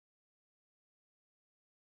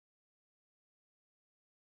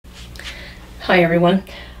Hi everyone.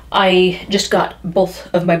 I just got both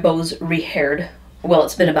of my bows rehaired. Well,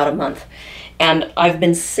 it's been about a month. And I've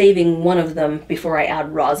been saving one of them before I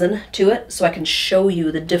add rosin to it so I can show you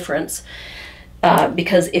the difference.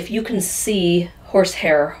 Because if you can see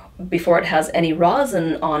horsehair before it has any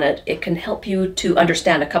rosin on it, it can help you to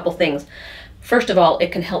understand a couple things. First of all,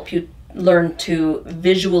 it can help you learn to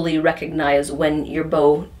visually recognize when your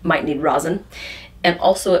bow might need rosin. And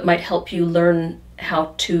also it might help you learn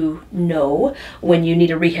how to know when you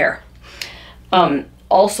need a rehair.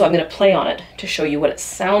 Also, I'm going to play on it to show you what it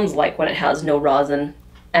sounds like when it has no rosin,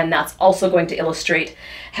 and that's also going to illustrate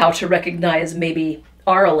how to recognize maybe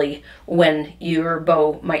orally when your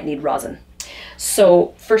bow might need rosin.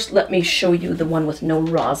 So first let me show you the one with no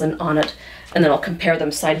rosin on it, and then I'll compare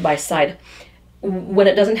them side by side. When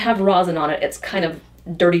it doesn't have rosin on it, it's kind of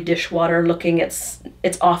dirty dishwater looking. It's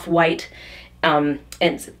off-white. And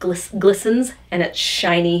it glistens and it's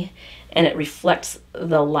shiny and it reflects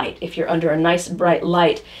the light. If you're under a nice bright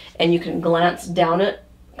light and you can glance down it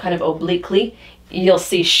kind of obliquely, you'll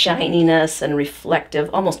see shininess and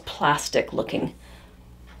reflective, almost plastic looking.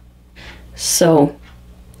 So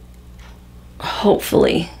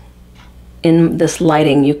hopefully in this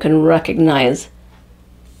lighting you can recognize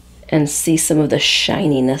and see some of the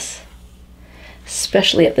shininess,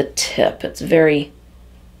 especially at the tip. It's very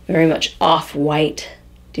much off-white.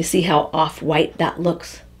 Do you see how off-white that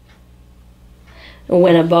looks?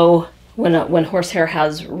 When a bow, when horsehair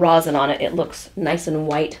has rosin on it, it looks nice and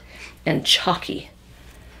white and chalky.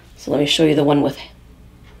 So let me show you the one with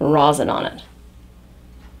rosin on it.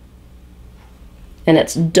 And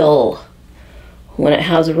it's dull. When it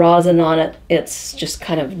has rosin on it, it's just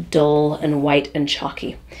kind of dull and white and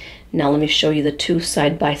chalky. Now let me show you the two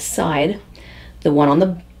side by side. The one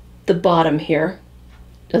on the bottom here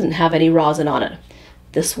doesn't have any rosin on it.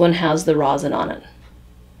 This one has the rosin on it.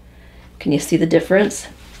 Can you see the difference?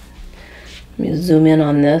 Let me zoom in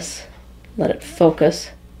on this, let it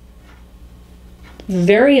focus.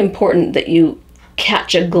 Very important that you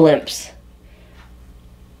catch a glimpse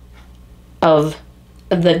of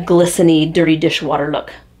the glistening, dirty dishwater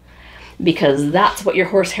look, because that's what your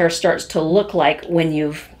horsehair starts to look like when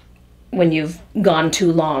you've gone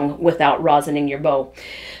too long without rosining your bow.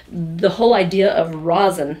 The whole idea of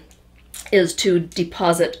rosin is to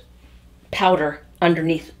deposit powder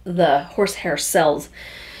underneath the horsehair cells.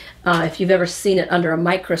 If you've ever seen it under a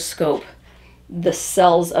microscope, the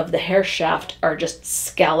cells of the hair shaft are just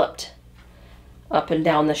scalloped up and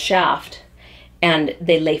down the shaft, and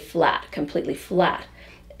they lay flat, completely flat.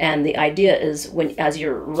 And the idea is as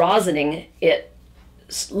you're rosining, it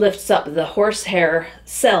lifts up the horsehair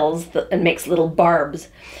cells and makes little barbs,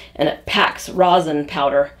 and it packs rosin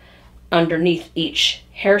powder underneath each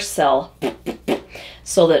hair cell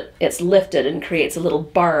so that it's lifted and creates a little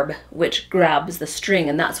barb which grabs the string,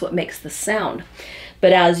 and that's what makes the sound.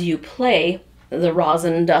 But as you play, the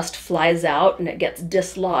rosin dust flies out and it gets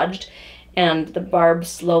dislodged, and the barb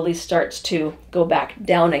slowly starts to go back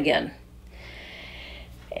down again.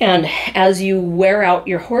 And as you wear out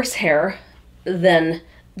your horsehair, then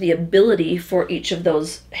the ability for each of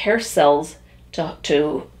those hair cells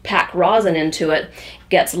to pack rosin into it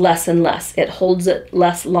gets less and less. It holds it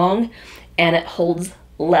less long and it holds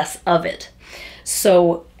less of it.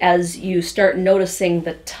 So as you start noticing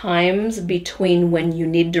the times between when you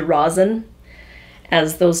need to rosin,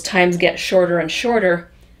 as those times get shorter and shorter,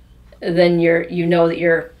 then you know that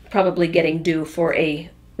you're probably getting due for a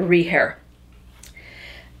rehair.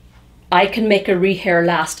 I can make a rehair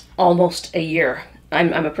last almost a year.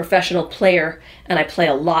 I'm a professional player and I play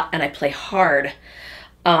a lot and I play hard,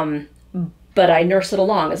 but I nurse it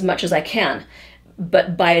along as much as I can.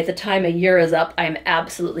 But by the time a year is up, I'm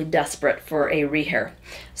absolutely desperate for a rehair.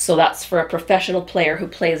 So that's for a professional player who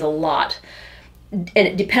plays a lot. And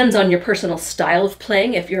it depends on your personal style of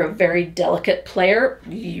playing. If you're a very delicate player,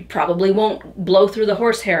 you probably won't blow through the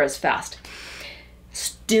horsehair as fast.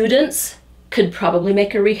 Students could probably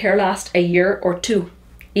make a rehair last a year or two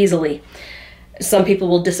easily. Some people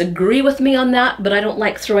will disagree with me on that, but I don't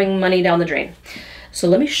like throwing money down the drain. So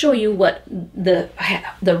let me show you what the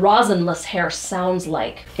rosinless hair sounds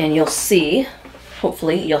like. And you'll see,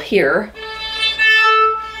 hopefully you'll hear,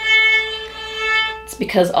 it's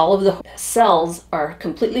because all of the cells are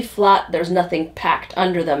completely flat. There's nothing packed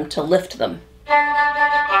under them to lift them.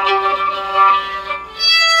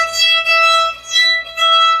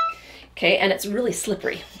 Okay, and it's really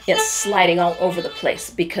slippery. It's sliding all over the place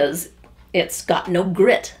because it's got no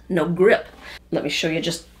grit, no grip. Let me show you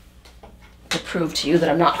just to prove to you that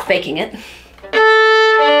I'm not faking it.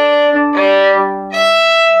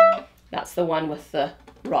 That's the one with the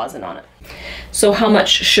rosin on it. So how much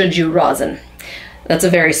should you rosin? That's a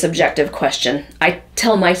very subjective question. I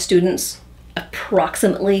tell my students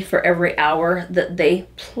approximately for every hour that they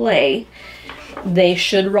play, they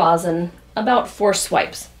should rosin about 4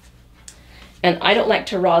 swipes. And I don't like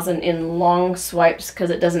to rosin in long swipes because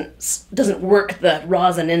it doesn't work the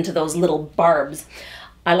rosin into those little barbs.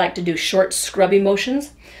 I like to do short scrubby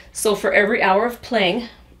motions. So for every hour of playing,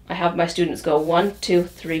 I have my students go 1, 2,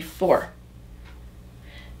 3, 4.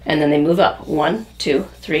 And then they move up 1, 2,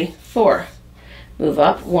 3, 4. Move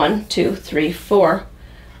up 1, 2, 3, 4.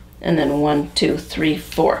 And then 1, 2, 3,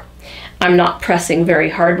 4. I'm not pressing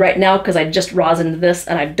very hard right now because I just rosined this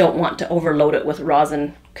and I don't want to overload it with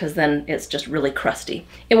rosin because then it's just really crusty.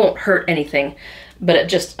 It won't hurt anything, but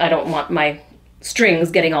I don't want my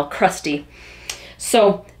strings getting all crusty.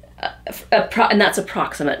 So, and that's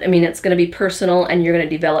approximate. I mean, it's going to be personal and you're going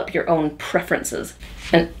to develop your own preferences.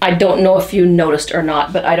 And I don't know if you noticed or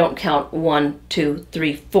not, but I don't count 1, 2,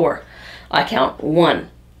 3, 4. I count 1,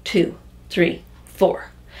 2, 3, 4.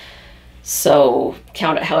 So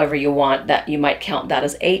count it however you want. That you might count that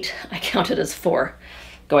as 8. I count it as 4,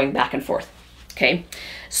 going back and forth. Okay,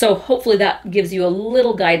 so hopefully that gives you a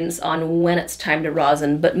little guidance on when it's time to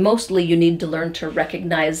rosin, but mostly you need to learn to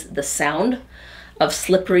recognize the sound of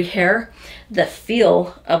slippery hair, the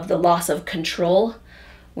feel of the loss of control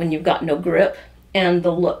when you've got no grip, and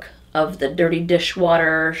the look of the dirty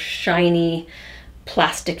dishwater, shiny,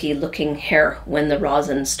 plasticky looking hair when the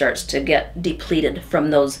rosin starts to get depleted from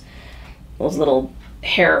those little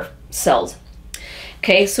hair cells.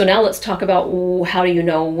 Okay, so now let's talk about how do you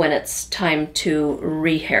know when it's time to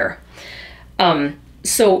rehair.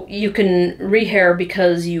 So you can rehair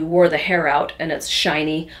because you wore the hair out and it's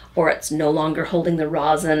shiny, or it's no longer holding the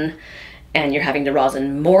rosin and you're having to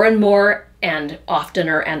rosin more and more and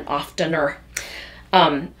oftener and oftener.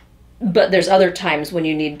 But there's other times when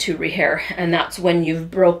you need to rehair, and that's when you've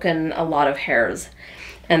broken a lot of hairs.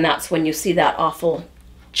 And that's when you see that awful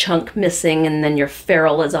chunk missing and then your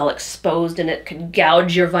ferrule is all exposed and it could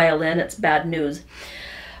gouge your violin. It's bad news.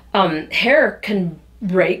 Hair can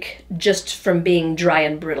break just from being dry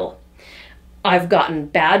and brittle. I've gotten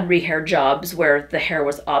bad rehair jobs where the hair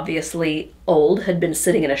was obviously old, had been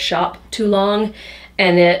sitting in a shop too long,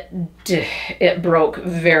 and it broke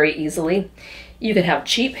very easily. You can have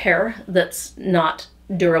cheap hair that's not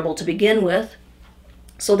durable to begin with.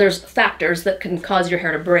 So there's factors that can cause your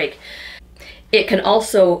hair to break. It can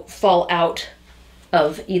also fall out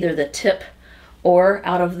of either the tip or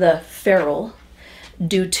out of the ferrule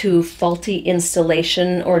due to faulty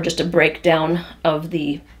installation or just a breakdown of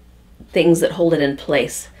the things that hold it in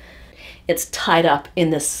place. It's tied up in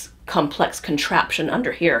this complex contraption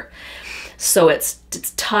under here. So it's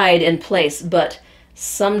tied in place, but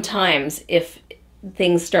sometimes if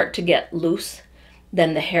things start to get loose,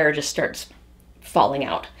 then the hair just starts falling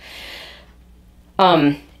out.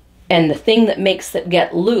 And the thing that makes it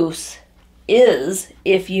get loose is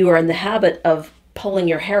if you are in the habit of pulling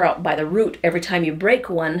your hair out by the root every time you break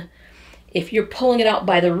one. If you're pulling it out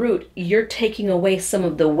by the root, you're taking away some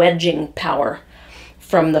of the wedging power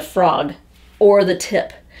from the frog or the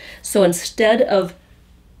tip. So instead of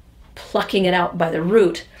plucking it out by the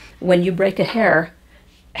root, when you break a hair,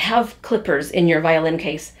 have clippers in your violin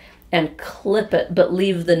case and clip it, but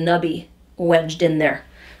leave the nubby wedged in there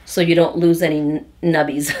so you don't lose any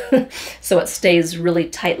nubbies. So it stays really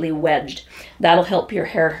tightly wedged. That'll help your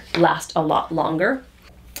hair last a lot longer.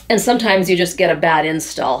 And sometimes you just get a bad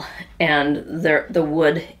install and the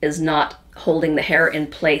wood is not holding the hair in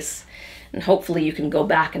place. And hopefully you can go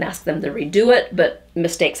back and ask them to redo it, but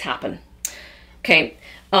mistakes happen. Okay,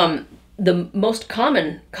 the most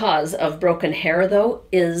common cause of broken hair, though,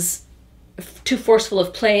 is too forceful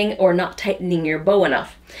of playing or not tightening your bow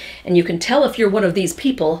enough. And you can tell if you're one of these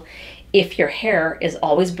people if your hair is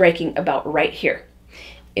always breaking about right here.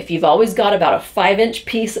 If you've always got about a 5-inch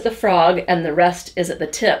piece at the frog and the rest is at the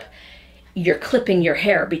tip, you're clipping your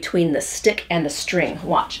hair between the stick and the string.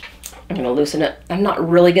 Watch. I'm going to loosen it. I'm not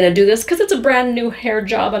really going to do this because it's a brand new hair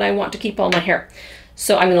job and I want to keep all my hair.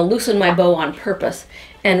 So I'm going to loosen my bow on purpose.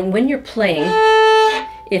 And when you're playing,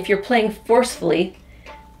 if you're playing forcefully,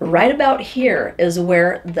 right about here is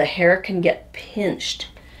where the hair can get pinched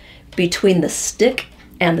between the stick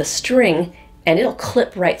and the string, and it'll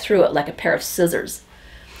clip right through it like a pair of scissors.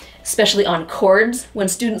 Especially on chords, when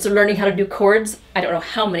students are learning how to do chords. I don't know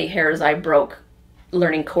how many hairs I broke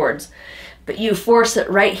learning chords, but you force it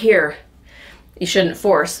right here. You shouldn't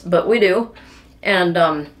force, but we do, and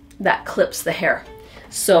that clips the hair.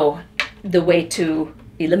 So the way to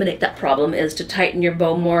eliminate that problem is to tighten your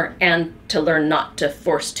bow more and to learn not to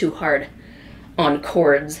force too hard on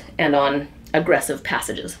chords and on aggressive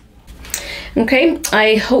passages. Okay,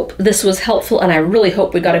 I hope this was helpful, and I really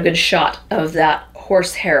hope we got a good shot of that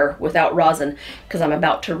horsehair without rosin, because I'm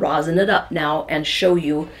about to rosin it up now and show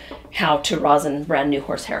you how to rosin brand new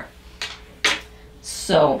horsehair.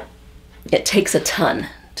 So it takes a ton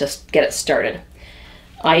to get it started.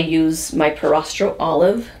 I use my Perostro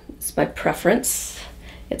Olive. It's my preference.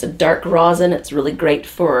 It's a dark rosin. It's really great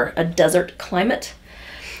for a desert climate.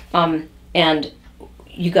 And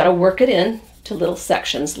you got to work it in to little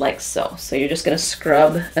sections like so. So you're just going to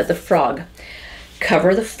scrub at the frog.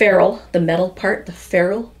 Cover the ferrule, the metal part, the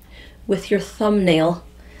ferrule, with your thumbnail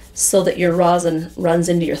so that your rosin runs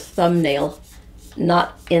into your thumbnail,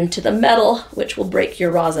 not into the metal, which will break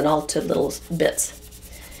your rosin all to little bits.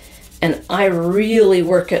 And I really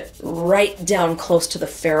work it right down close to the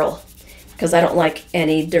ferrule because I don't like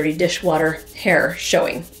any dirty dishwater hair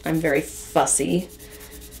showing. I'm very fussy.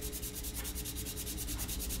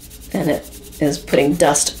 And it is putting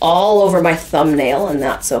dust all over my thumbnail, and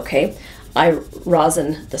that's okay. I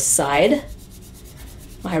rosin the side.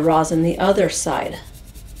 I rosin the other side.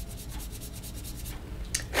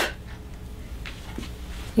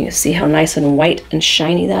 You see how nice and white and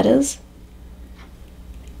shiny that is?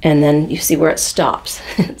 And then you see where it stops.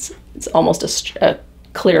 It's almost a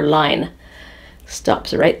clear line.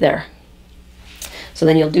 Stops right there. So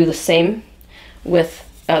then you'll do the same with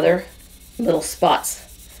other little spots.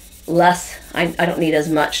 Less, I don't need as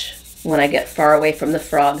much when I get far away from the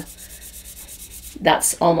frog.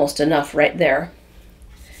 That's almost enough right there.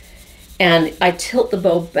 And I tilt the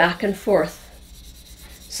bow back and forth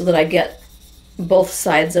so that I get both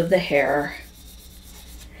sides of the hair.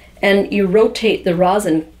 And you rotate the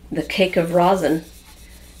rosin, the cake of rosin.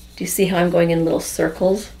 Do you see how I'm going in little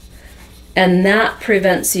circles? And that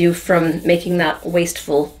prevents you from making that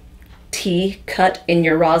wasteful T cut in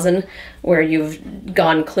your rosin where you've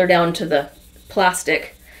gone clear down to the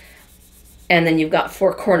plastic and then you've got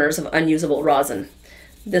 4 corners of unusable rosin.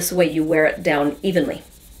 This way you wear it down evenly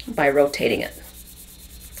by rotating it.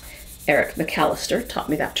 Eric McAllister taught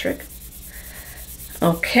me that trick.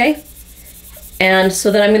 Okay, and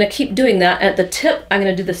so then I'm going to keep doing that. At the tip, I'm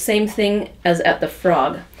going to do the same thing as at the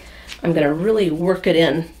frog. I'm going to really work it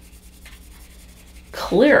in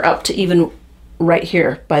clear up to even right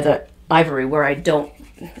here by the ivory where I don't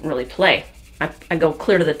really play. I go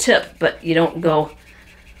clear to the tip, but you don't go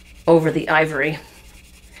over the ivory.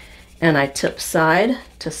 And I tip side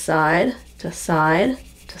to side to side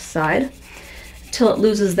to side until it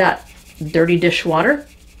loses that dirty dishwater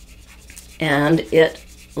and it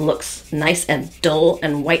looks nice and dull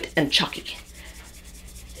and white and chalky.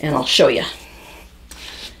 And I'll show you.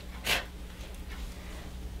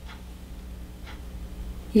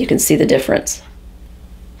 You can see the difference.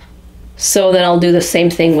 So then I'll do the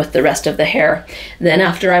same thing with the rest of the hair. Then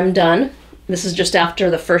after I'm done, this is just after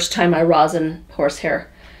the first time I rosin horsehair,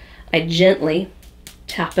 I gently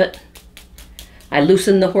tap it. I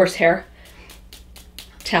loosen the horsehair,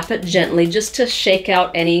 tap it gently just to shake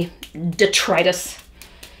out any detritus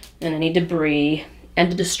and any debris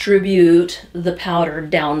and to distribute the powder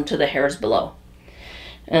down to the hairs below.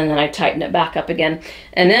 And then I tighten it back up again.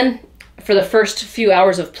 And then for the first few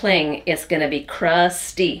hours of playing, it's going to be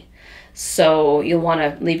crusty. So you'll want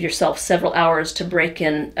to leave yourself several hours to break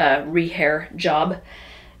in a rehair job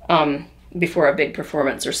before a big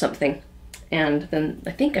performance or something. And then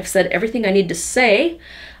I think I've said everything I need to say.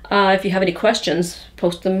 If you have any questions,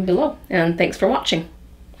 post them below. And thanks for watching.